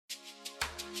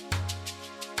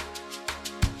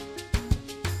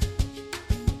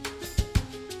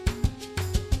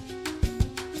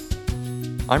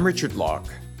I'm Richard Locke,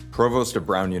 Provost of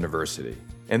Brown University,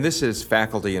 and this is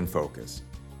Faculty in Focus,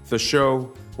 the show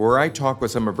where I talk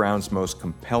with some of Brown's most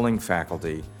compelling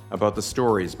faculty about the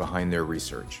stories behind their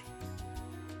research.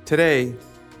 Today,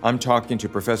 I'm talking to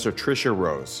Professor Tricia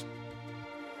Rose.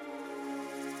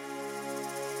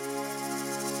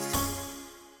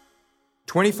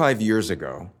 "25 years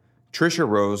ago, Tricia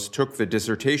Rose took the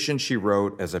dissertation she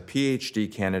wrote as a PhD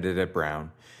candidate at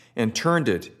Brown and turned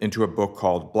it into a book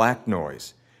called Black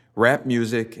Noise: Rap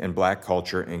Music and Black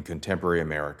Culture in Contemporary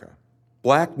America.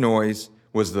 Black Noise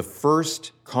was the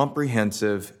first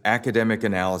comprehensive academic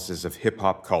analysis of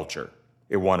hip-hop culture.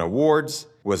 It won awards,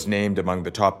 was named among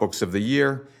the top books of the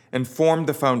year, and formed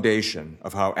the foundation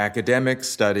of how academics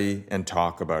study and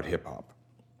talk about hip-hop.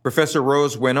 Professor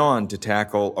Rose went on to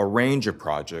tackle a range of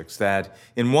projects that,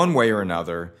 in one way or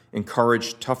another,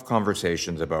 encouraged tough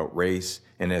conversations about race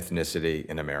and ethnicity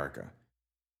in America.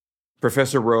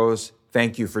 Professor Rose,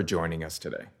 thank you for joining us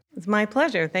today. It's my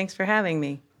pleasure. Thanks for having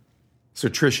me. So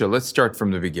Tricia, let's start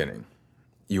from the beginning.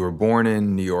 You were born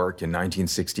in New York in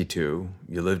 1962.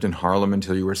 You lived in Harlem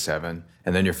until you were 7,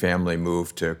 and then your family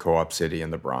moved to Co-op City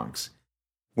in the Bronx.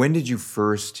 When did you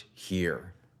first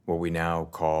hear what we now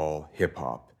call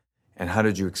hip-hop? And how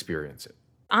did you experience it?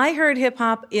 I heard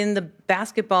hip-hop in the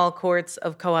basketball courts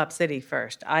of Co-op City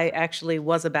first. I actually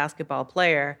was a basketball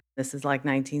player. This is like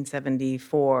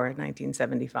 1974,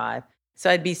 1975. So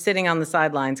I'd be sitting on the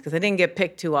sidelines because I didn't get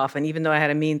picked too often, even though I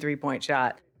had a mean three-point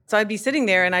shot. So I'd be sitting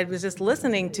there and I was just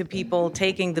listening to people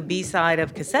taking the B-side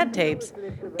of cassette tapes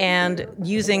and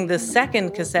using the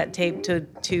second cassette tape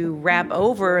to rap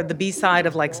over the B-side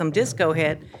of like some disco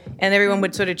hit. And everyone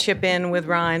would sort of chip in with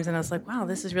rhymes. And I was like, wow,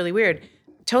 this is really weird.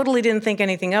 Totally didn't think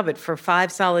anything of it for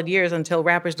 5 solid years until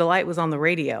Rapper's Delight was on the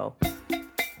radio.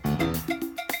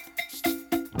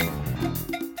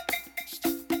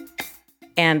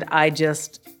 And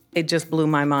it just blew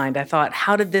my mind. I thought,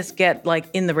 how did this get like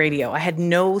in the radio? I had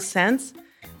no sense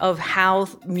of how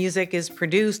music is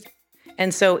produced.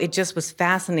 And so it just was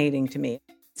fascinating to me.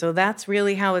 So that's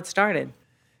really how it started.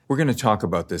 We're going to talk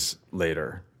about this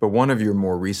later, but one of your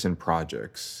more recent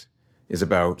projects is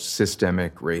about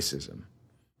systemic racism.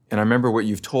 And I remember what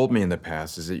you've told me in the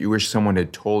past is that you wish someone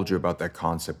had told you about that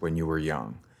concept when you were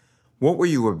young. What were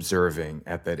you observing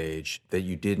at that age that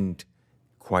you didn't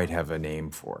quite have a name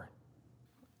for?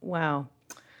 Wow.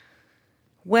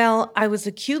 Well, I was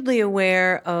acutely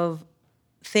aware of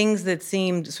things that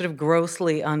seemed sort of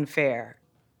grossly unfair.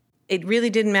 It really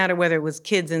didn't matter whether it was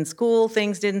kids in school,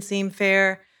 things didn't seem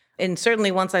fair. And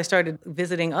certainly once I started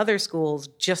visiting other schools,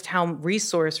 just how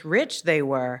resource-rich they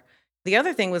were. The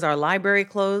other thing was our library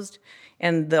closed,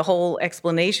 and the whole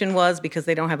explanation was because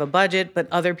they don't have a budget, but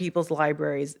other people's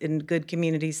libraries in good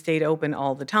communities stayed open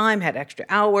all the time, had extra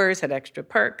hours, had extra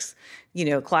perks,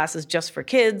 classes just for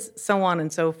kids, so on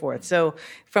and so forth. So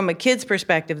from a kid's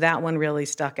perspective, that one really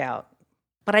stuck out.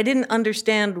 But I didn't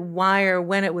understand why or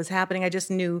when it was happening. I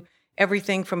just knew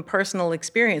everything from personal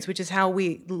experience, which is how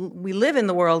we live in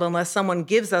the world unless someone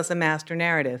gives us a master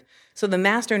narrative. So the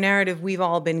master narrative we've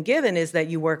all been given is that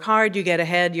you work hard, you get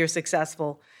ahead, you're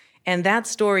successful. And that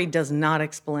story does not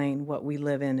explain what we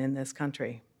live in this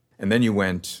country. And then you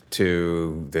went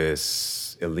to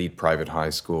this elite private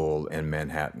high school in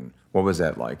Manhattan. What was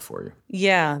that like for you?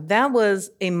 Yeah, that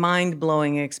was a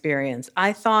mind-blowing experience.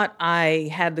 I thought I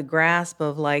had the grasp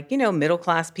of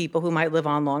middle-class people who might live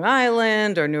on Long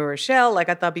Island or New Rochelle. I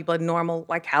thought people had normal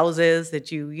houses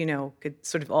that you could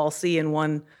sort of all see in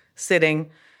one sitting.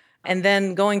 And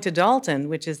then going to Dalton,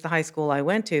 which is the high school I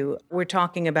went to, we're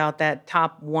talking about that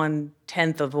top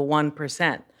 1/10 of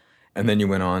 1%. And then you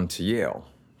went on to Yale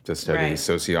to study Right.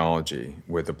 sociology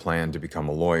with a plan to become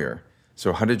a lawyer.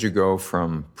 So how did you go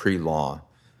from pre-law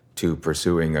to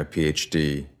pursuing a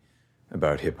PhD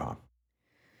about hip-hop?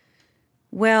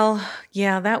 Well,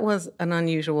 yeah, that was an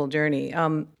unusual journey.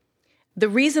 The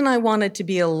reason I wanted to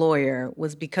be a lawyer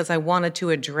was because I wanted to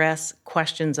address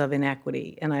questions of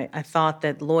inequity. And I thought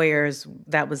that lawyers,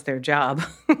 that was their job,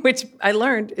 which I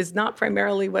learned is not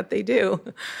primarily what they do.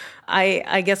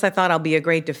 I guess I thought I'll be a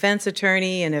great defense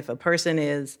attorney, and if a person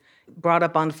is brought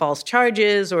up on false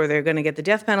charges or they're going to get the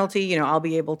death penalty, I'll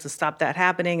be able to stop that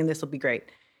happening, and this will be great.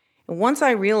 And once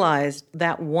I realized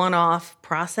that one-off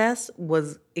process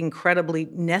was incredibly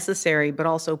necessary, but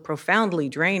also profoundly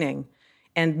draining,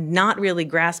 and not really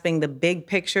grasping the big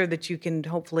picture that you can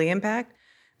hopefully impact,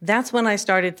 that's when I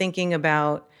started thinking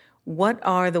about what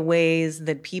are the ways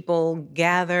that people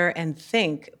gather and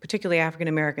think, particularly African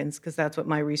Americans, because that's what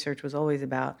my research was always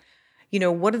about.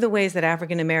 What are the ways that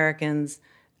African Americans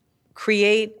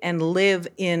create and live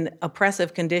in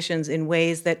oppressive conditions in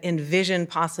ways that envision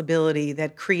possibility,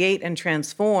 that create and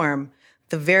transform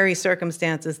the very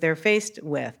circumstances they're faced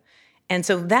with. And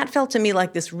so that felt to me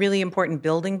like this really important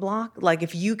building block. Like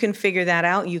if you can figure that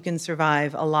out, you can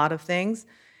survive a lot of things.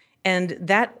 And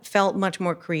that felt much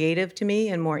more creative to me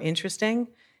and more interesting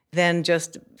than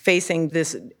just facing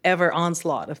this ever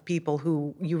onslaught of people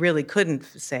who you really couldn't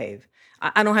save.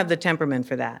 I don't have the temperament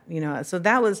for that, So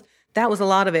that was a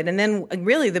lot of it. And then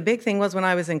really the big thing was when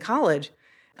I was in college,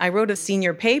 I wrote a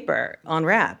senior paper on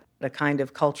rap, a kind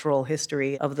of cultural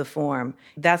history of the form.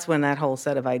 That's when that whole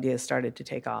set of ideas started to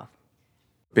take off.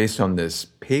 Based on this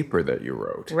paper that you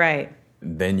wrote. Right.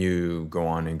 Then you go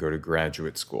on and go to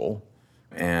graduate school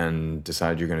and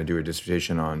decide you're going to do a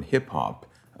dissertation on hip hop,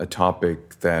 a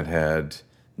topic that had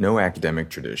no academic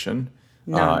tradition,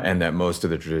 and that most of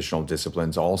the traditional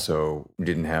disciplines also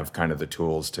didn't have kind of the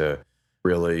tools to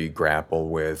really grapple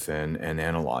with and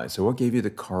analyze. So what gave you the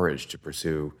courage to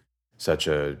pursue such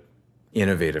a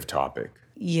innovative topic?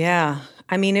 Yeah.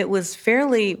 I mean, it was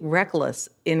fairly reckless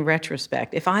in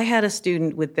retrospect. If I had a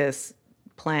student with this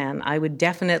plan, I would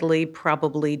definitely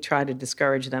probably try to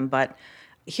discourage them. But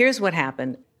here's what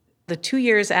happened. The 2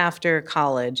 years after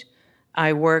college,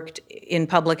 I worked in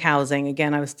public housing.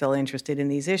 Again, I was still interested in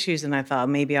these issues, and I thought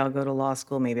maybe I'll go to law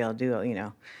school, maybe I'll do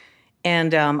it,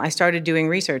 And I started doing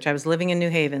research. I was living in New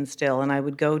Haven still, and I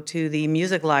would go to the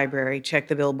music library, check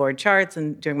the Billboard charts,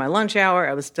 and during my lunch hour,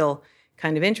 I was still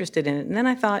kind of interested in it. And then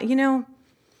I thought,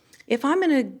 if I'm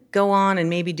going to go on and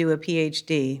maybe do a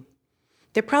PhD,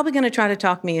 they're probably going to try to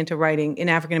talk me into writing in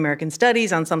African American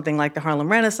studies on something like the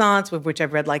Harlem Renaissance, with which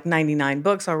I've read like 99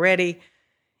 books already.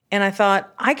 And I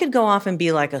thought I could go off and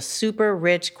be like a super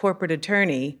rich corporate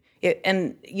attorney.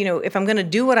 And, if I'm going to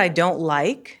do what I don't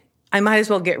like, I might as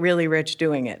well get really rich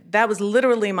doing it. That was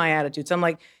literally my attitude. So I'm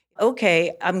like,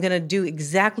 okay, I'm going to do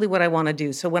exactly what I want to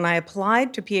do. So when I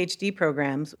applied to PhD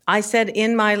programs, I said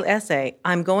in my essay,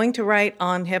 I'm going to write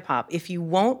on hip hop. If you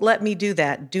won't let me do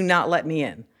that, do not let me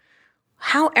in.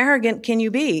 How arrogant can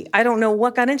you be? I don't know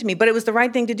what got into me, but it was the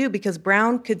right thing to do because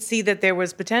Brown could see that there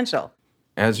was potential.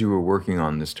 As you were working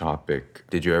on this topic,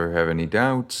 did you ever have any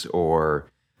doubts, or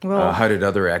how did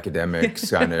other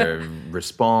academics kind of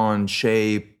respond,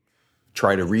 shape,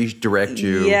 try to redirect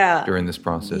you during this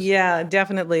process? Yeah,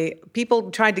 definitely. People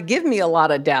tried to give me a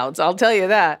lot of doubts, I'll tell you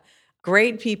that.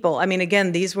 Great people. I mean,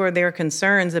 again, these were their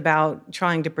concerns about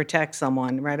trying to protect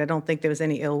someone, right? I don't think there was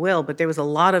any ill will, but there was a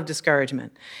lot of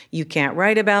discouragement. You can't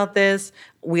write about this.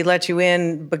 We let you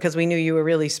in because we knew you were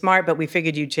really smart, but we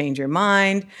figured you'd change your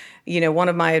mind. One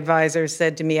of my advisors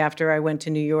said to me after I went to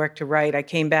New York to write, I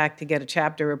came back to get a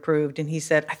chapter approved, and he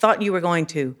said, I thought you were going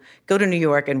to go to New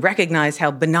York and recognize how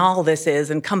banal this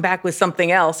is and come back with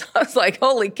something else. I was like,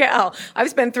 holy cow, I've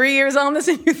spent 3 years on this,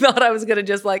 and you thought I was going to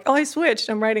just I switched.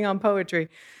 I'm writing on poetry.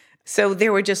 So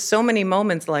there were just so many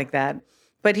moments like that.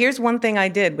 But here's one thing I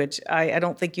did, which I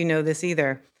don't think you know this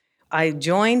either. I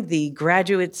joined the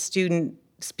graduate student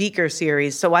speaker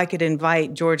series so I could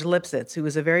invite George Lipsitz, who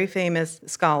was a very famous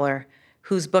scholar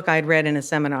whose book I'd read in a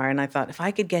seminar. And I thought, if I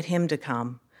could get him to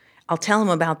come, I'll tell him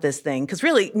about this thing. Because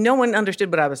really, no one understood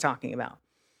what I was talking about.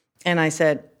 And I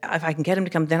said, if I can get him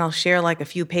to come, then I'll share like a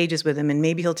few pages with him, and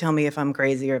maybe he'll tell me if I'm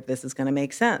crazy or if this is going to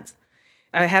make sense.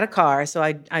 I had a car, so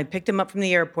I picked him up from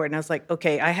the airport, and I was like,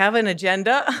 okay, I have an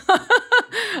agenda.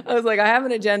 I was like, I have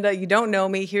an agenda. You don't know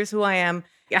me. Here's who I am.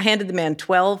 I handed the man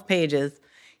 12 pages.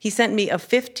 He sent me a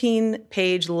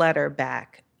 15-page letter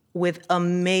back with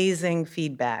amazing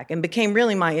feedback and became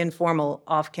really my informal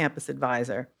off-campus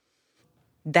advisor.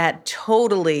 That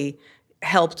totally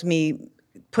helped me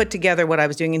put together what I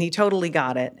was doing, and he totally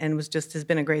got it and has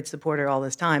been a great supporter all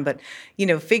this time. But,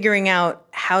 figuring out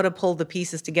how to pull the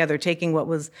pieces together, taking what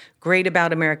was great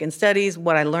about American Studies,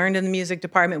 what I learned in the music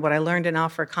department, what I learned in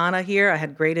Africana here, I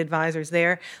had great advisors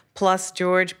there, plus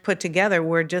George put together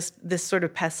were just this sort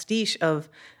of pastiche of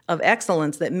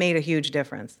excellence that made a huge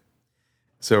difference.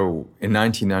 So in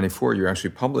 1994, you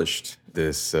actually published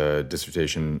this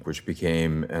dissertation, which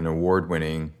became an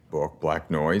award-winning book, Black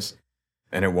Noise.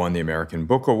 And it won the American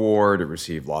Book Award. It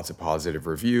received lots of positive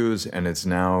reviews, and it's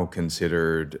now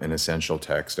considered an essential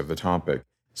text of the topic.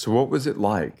 So what was it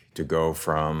like to go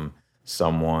from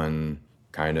someone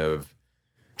kind of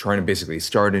trying to basically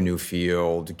start a new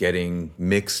field, getting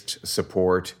mixed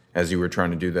support as you were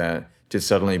trying to do that, to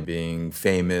suddenly being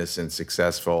famous and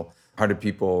successful? How did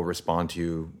people respond to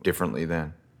you differently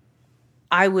then?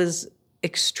 I was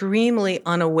extremely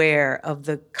unaware of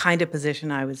the kind of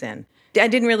position I was in. I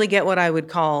didn't really get what I would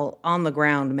call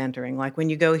on-the-ground mentoring, like when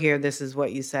you go here, this is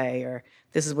what you say, or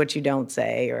this is what you don't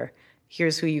say, or,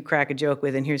 here's who you crack a joke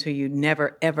with and here's who you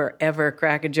never, ever, ever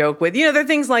crack a joke with. There are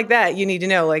things like that you need to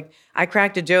know. Like, I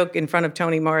cracked a joke in front of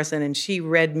Toni Morrison and she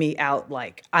read me out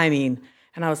and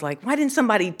I was like, why didn't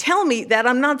somebody tell me that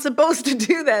I'm not supposed to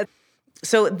do that?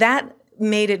 So that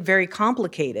made it very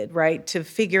complicated, right, to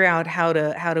figure out how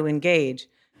to engage.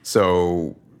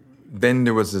 So then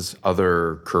there was this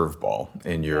other curveball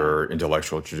in your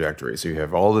intellectual trajectory. So you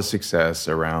have all the success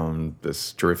around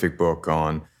this terrific book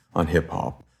on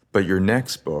hip-hop, but your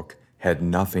next book had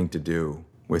nothing to do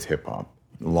with hip-hop.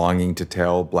 Longing to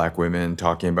Tell, Black women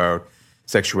talking about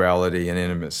sexuality and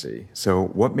intimacy. So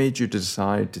what made you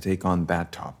decide to take on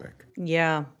that topic?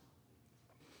 Yeah.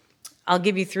 I'll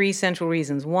give you 3 central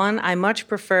reasons. 1, I much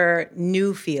prefer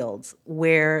new fields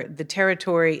where the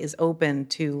territory is open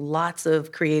to lots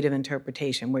of creative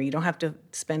interpretation, where you don't have to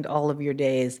spend all of your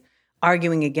days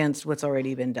arguing against what's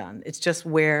already been done. It's just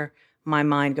where my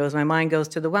mind goes. My mind goes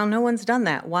to no one's done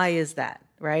that. Why is that,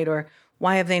 right? Or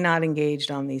why have they not engaged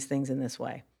on these things in this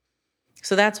way?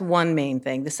 So that's one main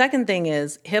thing. The second thing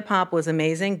is hip-hop was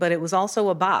amazing, but it was also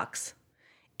a box.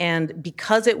 And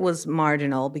because it was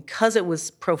marginal, because it was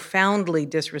profoundly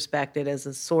disrespected as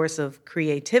a source of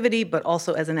creativity, but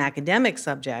also as an academic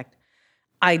subject,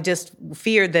 I just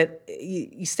feared that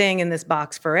staying in this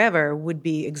box forever would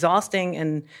be exhausting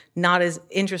and not as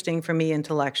interesting for me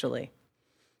intellectually.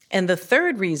 And the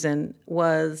third reason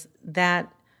was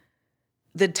that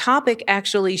the topic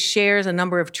actually shares a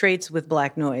number of traits with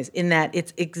Black noise in that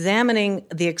it's examining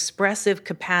the expressive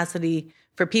capacity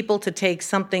for people to take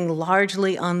something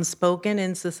largely unspoken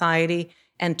in society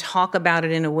and talk about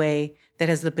it in a way that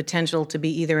has the potential to be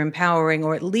either empowering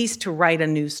or at least to write a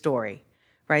new story,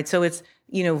 right? So it's,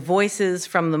 voices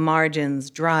from the margins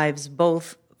drives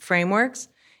both frameworks,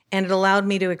 and it allowed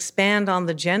me to expand on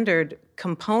the gendered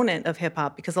component of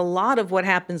hip-hop because a lot of what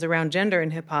happens around gender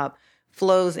in hip-hop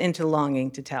flows into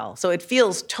Longing to Tell. So it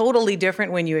feels totally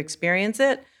different when you experience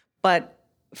it, but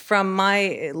from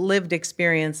my lived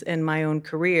experience in my own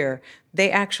career,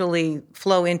 they actually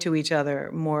flow into each other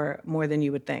more than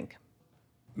you would think.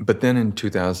 But then in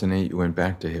 2008, you went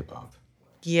back to hip-hop.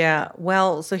 Yeah,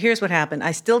 well, so here's what happened.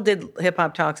 I still did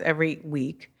hip-hop talks every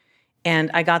week, and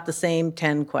I got the same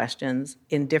 10 questions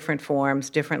in different forms,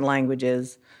 different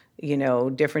languages,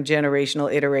 different generational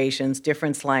iterations,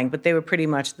 different slang, but they were pretty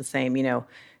much the same,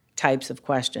 types of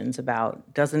questions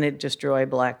about, doesn't it destroy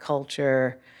Black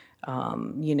culture?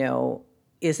 Hip-hop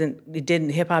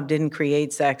didn't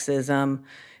create sexism.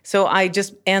 So I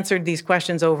just answered these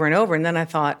questions over and over. And then I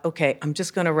thought, okay, I'm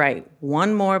just going to write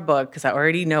one more book because I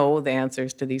already know the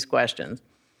answers to these questions.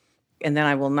 And then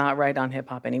I will not write on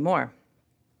hip-hop anymore.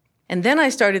 And then I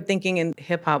started thinking in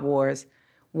Hip-Hop Wars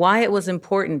why it was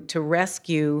important to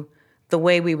rescue the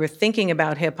way we were thinking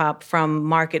about hip-hop from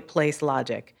marketplace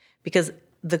logic. Because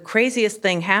the craziest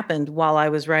thing happened while I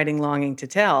was writing Longing to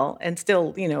Tell and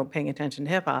still, paying attention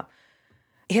to hip-hop.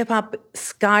 Hip-hop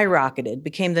skyrocketed,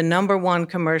 became the number 1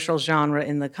 commercial genre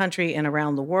in the country and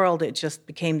around the world. It just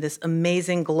became this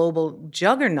amazing global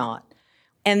juggernaut.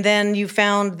 And then you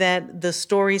found that the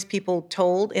stories people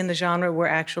told in the genre were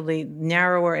actually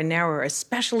narrower and narrower,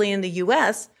 especially in the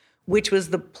US, which was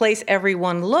the place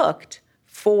everyone looked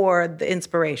for the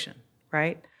inspiration,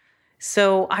 right?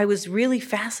 So I was really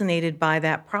fascinated by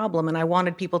that problem, and I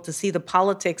wanted people to see the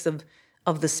politics of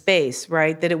the space,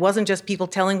 right? That it wasn't just people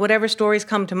telling whatever stories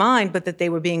come to mind, but that they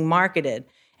were being marketed,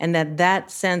 and that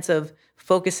sense of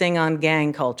focusing on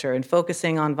gang culture and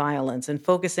focusing on violence and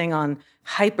focusing on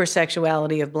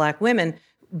hypersexuality of Black women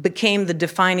became the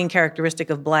defining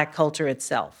characteristic of Black culture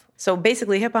itself. So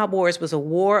basically, Hip-Hop Wars was a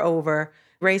war over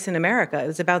race in America. It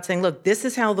was about saying, look, this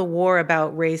is how the war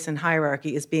about race and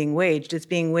hierarchy is being waged. It's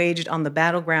being waged on the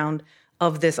battleground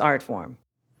of this art form.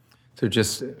 So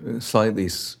just slightly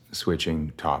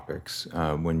switching topics.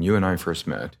 When you and I first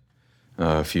met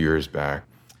a few years back,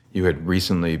 you had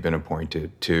recently been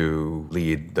appointed to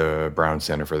lead the Brown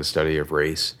Center for the Study of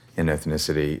Race and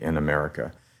Ethnicity in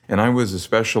America. And I was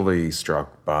especially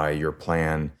struck by your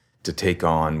plan to take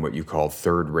on what you call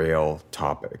third rail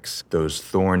topics, those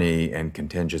thorny and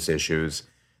contentious issues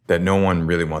that no one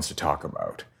really wants to talk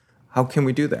about. How can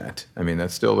we do that? I mean,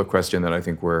 that's still the question that I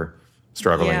think we're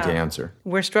struggling to answer.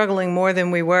 We're struggling more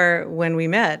than we were when we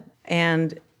met.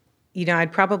 And,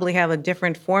 I'd probably have a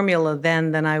different formula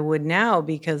then than I would now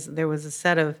because there was a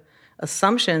set of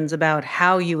assumptions about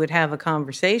how you would have a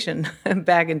conversation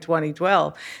back in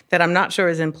 2012 that I'm not sure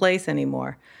is in place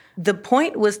anymore. The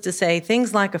point was to say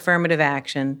things like affirmative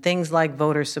action, things like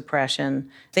voter suppression,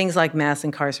 things like mass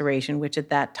incarceration, which at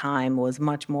that time was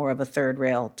much more of a third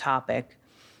rail topic.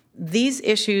 These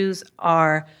issues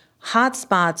are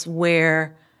hotspots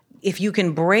where if you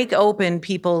can break open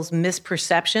people's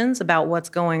misperceptions about what's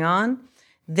going on,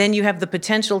 then you have the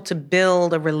potential to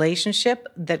build a relationship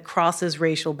that crosses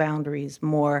racial boundaries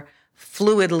more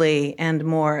fluidly and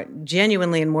more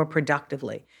genuinely and more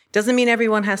productively. Doesn't mean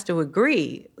everyone has to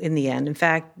agree in the end. In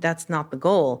fact, that's not the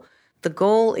goal. The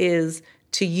goal is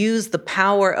to use the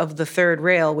power of the third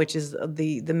rail, which is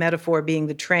the metaphor being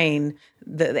the train,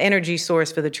 the energy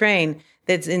source for the train,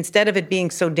 that's instead of it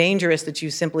being so dangerous that you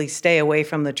simply stay away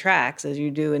from the tracks as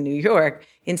you do in New York,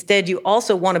 instead you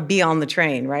also want to be on the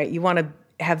train, right? You want to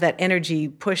have that energy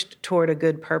pushed toward a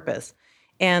good purpose.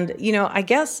 And, I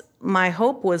guess my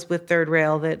hope was with Third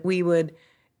Rail that we would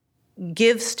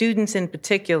give students in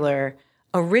particular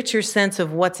a richer sense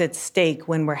of what's at stake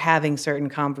when we're having certain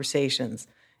conversations.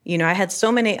 I had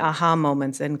so many aha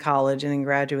moments in college and in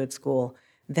graduate school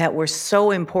that were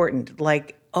so important,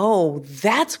 like, oh,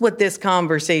 that's what this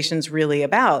conversation's really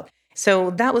about. So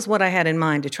that was what I had in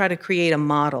mind, to try to create a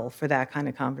model for that kind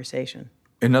of conversation.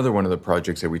 Another one of the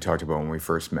projects that we talked about when we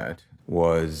first met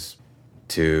was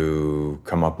to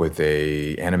come up with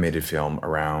an animated film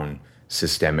around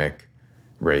systemic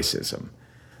racism.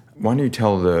 Why don't you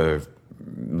tell the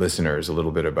listeners a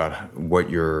little bit about what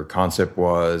your concept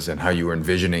was and how you were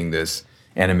envisioning this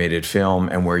animated film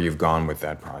and where you've gone with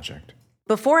that project?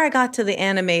 Before I got to the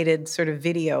animated sort of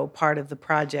video part of the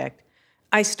project,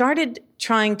 I started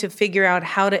trying to figure out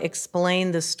how to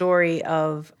explain the story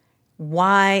of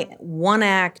why one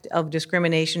act of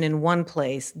discrimination in one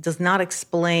place does not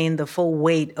explain the full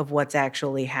weight of what's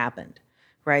actually happened,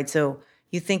 right? So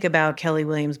you think about Kelly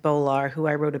Williams Bolar, who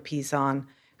I wrote a piece on,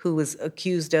 who was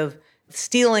accused of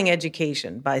stealing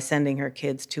education by sending her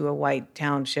kids to a white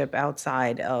township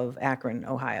outside of Akron,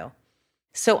 Ohio.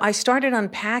 So I started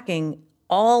unpacking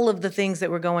all of the things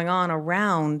that were going on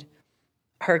around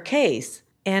her case,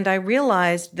 and I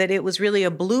realized that it was really a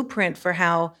blueprint for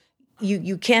how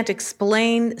you can't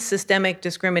explain systemic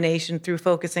discrimination through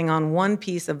focusing on one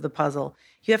piece of the puzzle.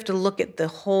 You have to look at the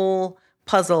whole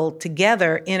puzzle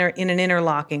together in an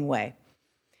interlocking way.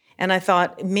 And I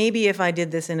thought maybe if I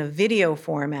did this in a video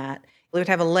format, it would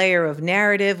have a layer of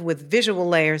narrative with visual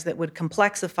layers that would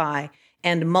complexify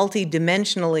and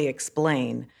multidimensionally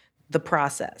explain the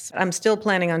process. I'm still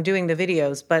planning on doing the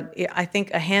videos, but I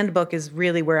think a handbook is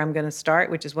really where I'm going to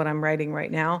start, which is what I'm writing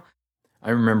right now. I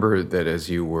remember that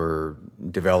as you were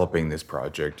developing this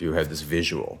project, you had this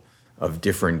visual of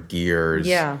different gears,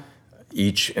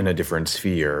 each in a different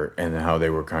sphere, and how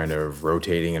they were kind of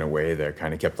rotating in a way that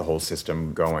kind of kept the whole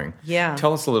system going. Yeah.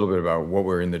 Tell us a little bit about what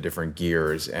were in the different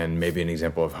gears and maybe an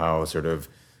example of how sort of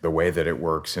the way that it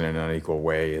works in an unequal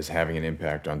way is having an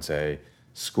impact on, say,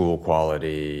 school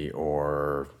quality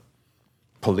or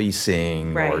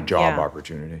policing or job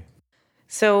opportunity.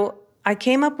 So I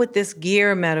came up with this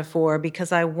gear metaphor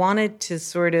because I wanted to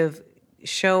sort of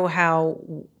show how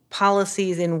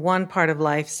policies in one part of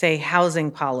life, say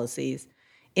housing policies,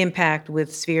 impact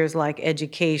with spheres like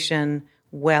education,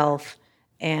 wealth,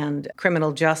 and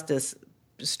criminal justice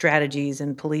strategies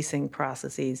and policing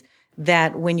processes,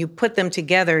 that when you put them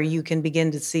together, you can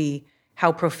begin to see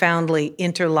how profoundly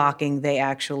interlocking they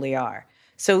actually are.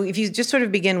 So if you just sort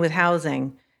of begin with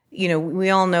housing, we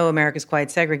all know America's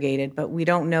quite segregated, but we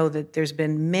don't know that there's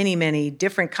been many, many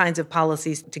different kinds of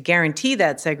policies to guarantee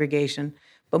that segregation,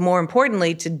 but more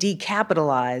importantly, to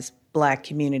decapitalize Black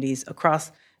communities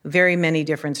across very many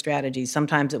different strategies.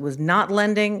 Sometimes it was not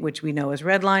lending, which we know is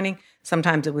redlining.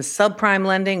 Sometimes it was subprime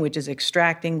lending, which is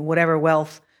extracting whatever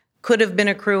wealth could have been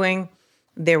accruing.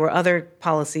 There were other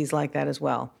policies like that as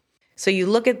well. So you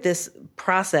look at this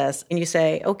process and you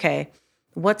say, okay,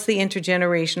 what's the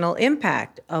intergenerational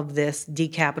impact of this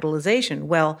decapitalization?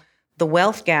 Well, the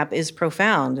wealth gap is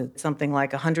profound. It's something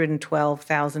like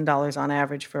 $112,000 on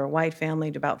average for a white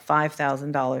family to about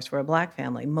 $5,000 for a Black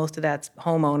family. Most of that's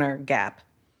homeowner gap.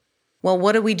 Well,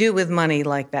 what do we do with money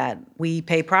like that? We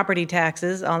pay property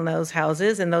taxes on those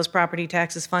houses, and those property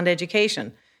taxes fund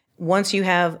education. Once you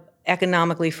have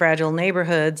economically fragile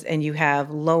neighborhoods and you have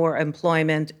lower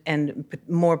employment and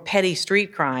more petty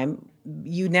street crime,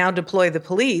 you now deploy the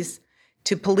police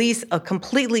to police a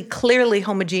completely clearly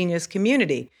homogeneous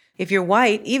community. If you're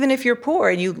white, even if you're poor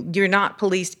and you're not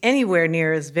policed anywhere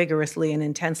near as vigorously and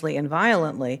intensely and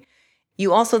violently,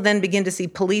 you also then begin to see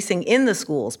policing in the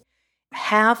schools.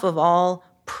 Half of all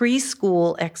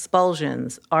preschool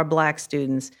expulsions are Black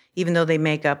students, even though they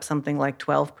make up something like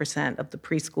 12% of the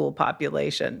preschool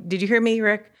population. Did you hear me,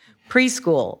 Rick?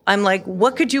 Preschool. I'm like,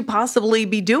 what could you possibly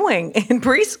be doing in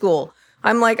preschool?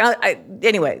 I'm like,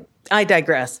 anyway, I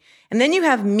digress. And then you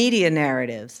have media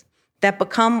narratives that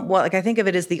become, I think of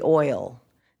it as the oil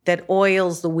that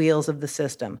oils the wheels of the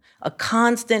system, a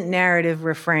constant narrative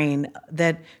refrain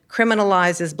that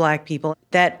criminalizes Black people,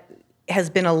 that has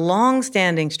been a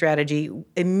long-standing strategy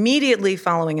immediately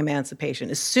following emancipation.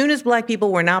 As soon as Black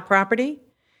people were not property,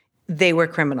 they were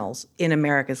criminals in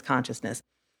America's consciousness.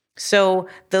 So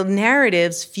the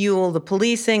narratives fuel the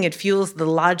policing, it fuels the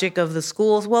logic of the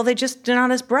schools. Well, they're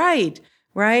not as bright,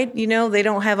 right? They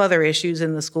don't have other issues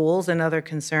in the schools and other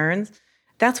concerns.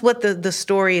 That's what the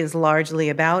story is largely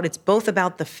about. It's both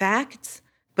about the facts,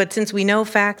 but since we know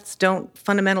facts don't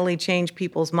fundamentally change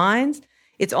people's minds,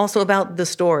 it's also about the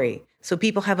story. So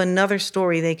people have another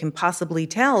story they can possibly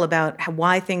tell about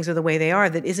why things are the way they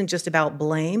are that isn't just about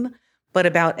blame, but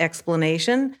about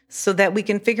explanation, so that we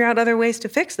can figure out other ways to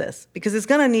fix this. Because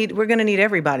we're gonna need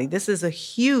everybody. This is a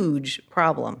huge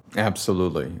problem.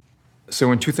 Absolutely.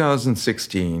 So in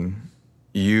 2016,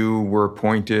 you were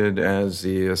appointed as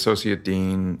the Associate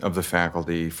Dean of the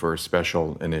Faculty for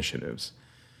Special Initiatives.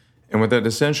 And what that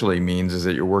essentially means is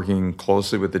that you're working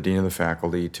closely with the Dean of the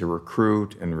Faculty to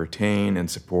recruit and retain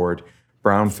and support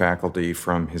Brown faculty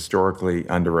from historically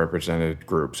underrepresented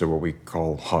groups, or what we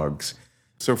call HUGs.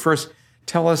 So first,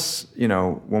 tell us,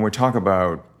 when we talk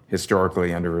about historically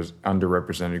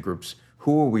underrepresented groups,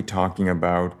 who are we talking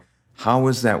about? How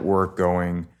is that work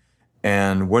going?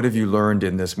 And what have you learned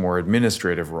in this more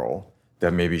administrative role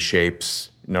that maybe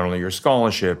shapes not only your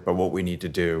scholarship, but what we need to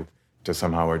do to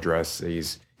somehow address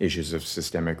these issues of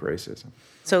systemic racism?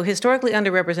 So historically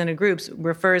underrepresented groups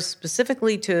refers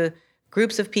specifically to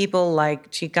groups of people like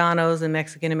Chicanos and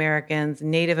Mexican Americans,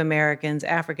 Native Americans,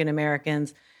 African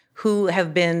Americans, who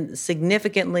have been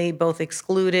significantly both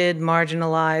excluded,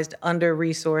 marginalized,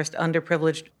 under-resourced,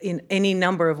 underprivileged in any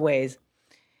number of ways.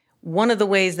 One of the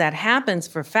ways that happens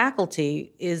for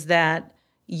faculty is that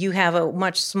you have a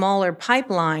much smaller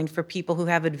pipeline for people who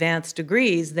have advanced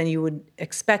degrees than you would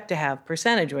expect to have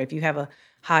percentage-wise. If you have a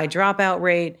high dropout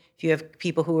rate, if you have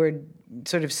people who are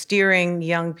sort of steering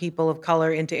young people of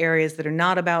color into areas that are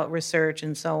not about research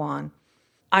and so on.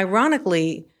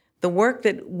 Ironically, the work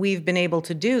that we've been able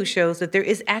to do shows that there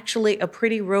is actually a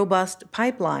pretty robust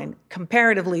pipeline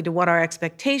comparatively to what our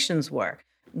expectations were.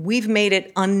 We've made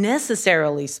it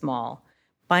unnecessarily small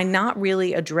by not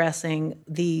really addressing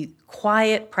the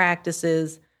quiet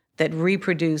practices that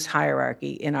reproduce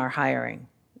hierarchy in our hiring.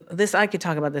 I could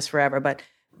talk about this forever, but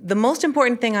the most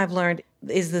important thing I've learned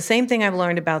is the same thing I've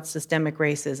learned about systemic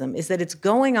racism, is that it's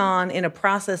going on in a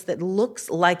process that looks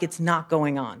like it's not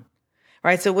going on.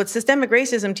 Right? So what systemic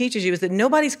racism teaches you is that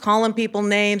nobody's calling people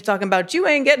names, talking about, you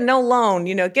ain't getting no loan,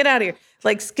 get out of here.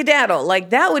 Like skedaddle.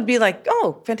 Like that would be like,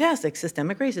 oh, fantastic,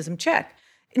 systemic racism, check.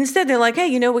 Instead, they're like,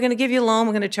 hey, we're going to give you a loan.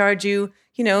 We're going to charge you,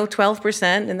 12%.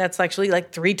 And that's actually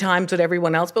like 3 times what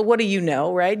everyone else. But what do you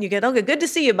know, right? And you get, okay, good to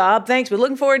see you, Bob. Thanks. We're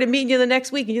looking forward to meeting you the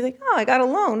next week. And you think, oh, I got a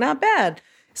loan. Not bad.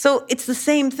 So it's the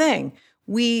same thing.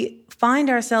 We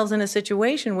find ourselves in a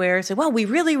situation where, we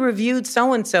really reviewed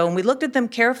so-and-so and we looked at them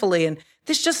carefully and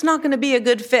this is just not going to be a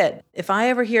good fit. If I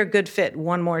ever hear good fit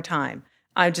one more time,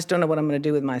 I just don't know what I'm going to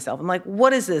do with myself. I'm like,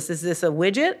 what is this? Is this a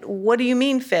widget? What do you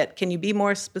mean fit? Can you be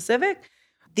more specific?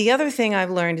 The other thing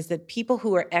I've learned is that people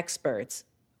who are experts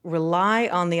rely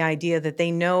on the idea that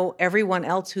they know everyone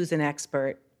else who's an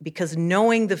expert because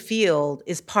knowing the field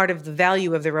is part of the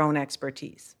value of their own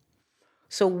expertise.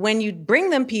 So when you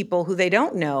bring them people who they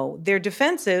don't know, they're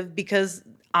defensive because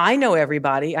I know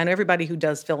everybody. I know everybody who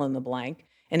does fill in the blank.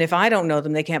 And if I don't know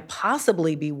them, they can't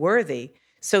possibly be worthy.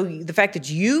 So the fact that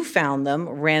you found them,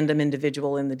 random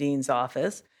individual in the dean's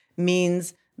office,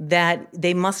 means that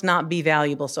they must not be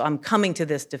valuable. So I'm coming to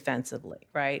this defensively,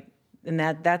 right? And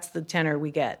that's the tenor we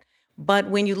get. But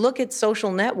when you look at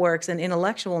social networks and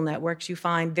intellectual networks, you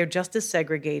find they're just as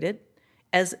segregated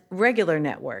as regular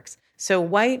networks. So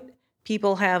white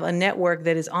people have a network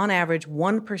that is on average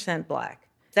 1% Black.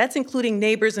 That's including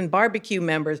neighbors and barbecue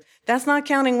members. That's not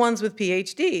counting ones with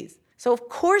PhDs. So of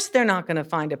course they're not going to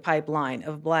find a pipeline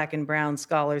of Black and brown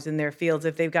scholars in their fields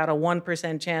if they've got a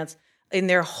 1% chance in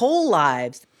their whole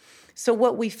lives. So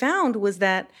what we found was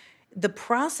that the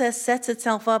process sets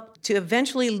itself up to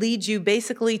eventually lead you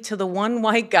basically to the one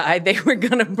white guy they were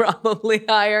going to probably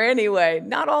hire anyway.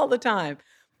 Not all the time.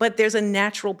 But there's a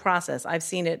natural process. I've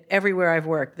seen it everywhere I've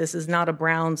worked. This is not a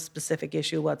Brown-specific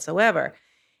issue whatsoever.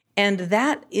 And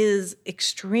that is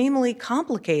extremely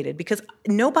complicated because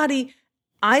nobody,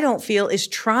 I don't feel, is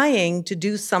trying to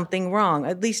do something wrong,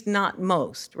 at least not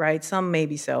most, right? Some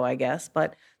maybe so, I guess.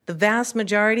 But the vast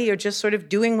majority are just sort of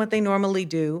doing what they normally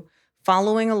do,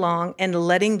 following along and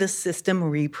letting the system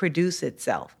reproduce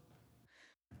itself.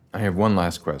 I have one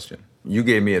last question. You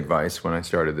gave me advice when I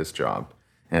started this job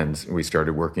and we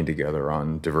started working together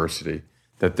on diversity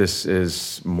that this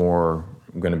is more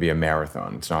going to be a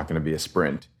marathon. It's not going to be a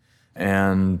sprint.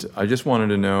 And I just wanted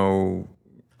to know,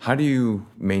 how do you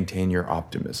maintain your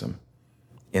optimism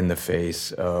in the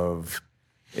face of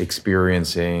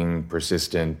experiencing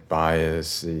persistent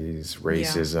biases,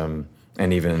 racism,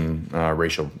 and even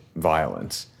racial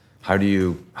violence? How do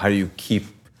you keep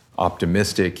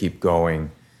optimistic, keep going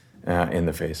in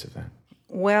the face of that?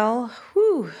 Well,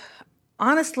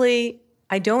 honestly,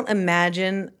 I don't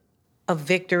imagine a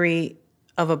victory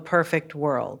of a perfect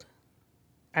world.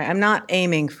 I'm not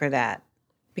aiming for that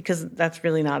because that's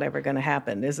really not ever going to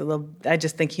happen. I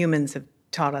just think humans have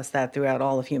taught us that throughout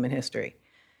all of human history.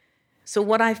 So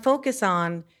what I focus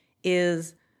on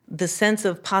is the sense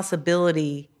of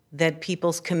possibility that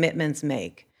people's commitments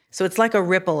make. So it's like a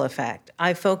ripple effect.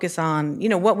 I focus on,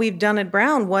 what we've done at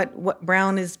Brown, what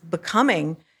Brown is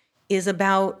becoming is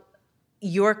about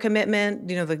your commitment,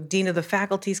 the dean of the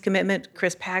faculty's commitment,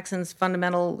 Chris Paxson's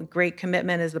fundamental great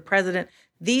commitment as the president.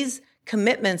 These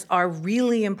commitments are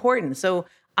really important. So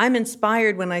I'm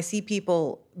inspired when I see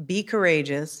people be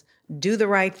courageous, do the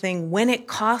right thing when it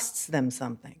costs them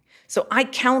something. So I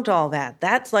count all that.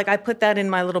 That's like, I put that in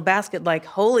my little basket like,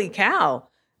 holy cow,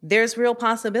 there's real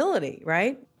possibility,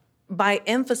 right? By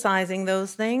emphasizing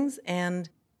those things and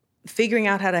figuring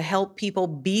out how to help people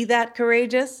be that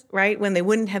courageous, right? When they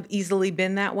wouldn't have easily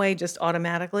been that way just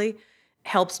automatically,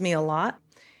 helps me a lot.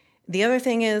 The other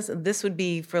thing is, this would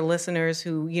be for listeners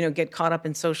who, get caught up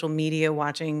in social media,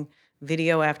 watching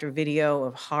video after video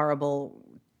of horrible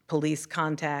police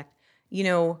contact.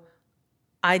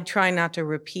 I try not to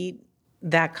repeat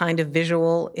that kind of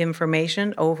visual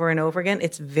information over and over again.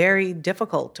 It's very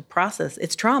difficult to process.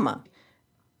 It's trauma.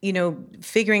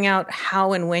 Figuring out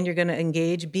how and when you're going to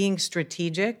engage, being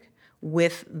strategic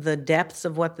with the depths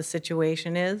of what the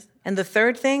situation is. And the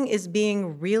third thing is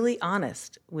being really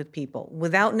honest with people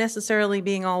without necessarily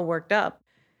being all worked up.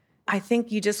 I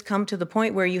think you just come to the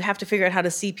point where you have to figure out how to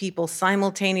see people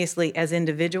simultaneously as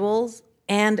individuals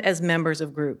and as members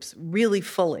of groups, really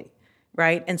fully,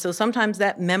 right? And so sometimes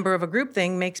that member of a group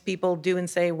thing makes people do and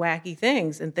say wacky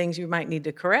things and things you might need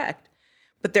to correct.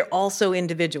 But they're also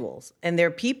individuals and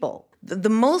they're people. The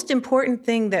most important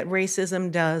thing that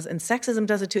racism does, and sexism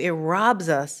does it too, it robs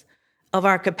us of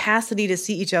our capacity to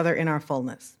see each other in our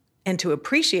fullness and to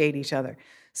appreciate each other.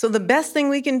 So the best thing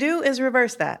we can do is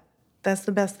reverse that. That's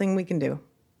the best thing we can do.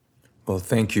 Well,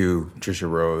 thank you, Tricia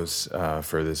Rose,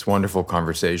 for this wonderful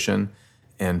conversation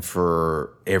and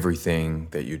for everything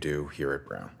that you do here at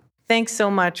Brown. Thanks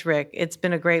so much, Rick. It's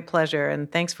been a great pleasure,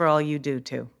 and thanks for all you do,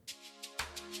 too.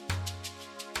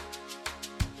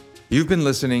 You've been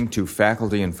listening to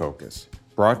Faculty in Focus,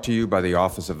 brought to you by the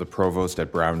Office of the Provost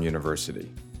at Brown University.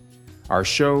 Our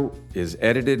show is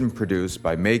edited and produced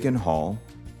by Megan Hall,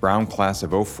 Brown Class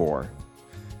of 04.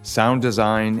 Sound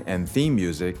design and theme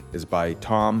music is by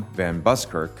Tom Van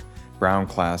Buskirk, Brown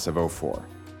Class of 04.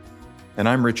 And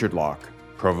I'm Richard Locke,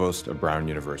 Provost of Brown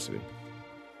University.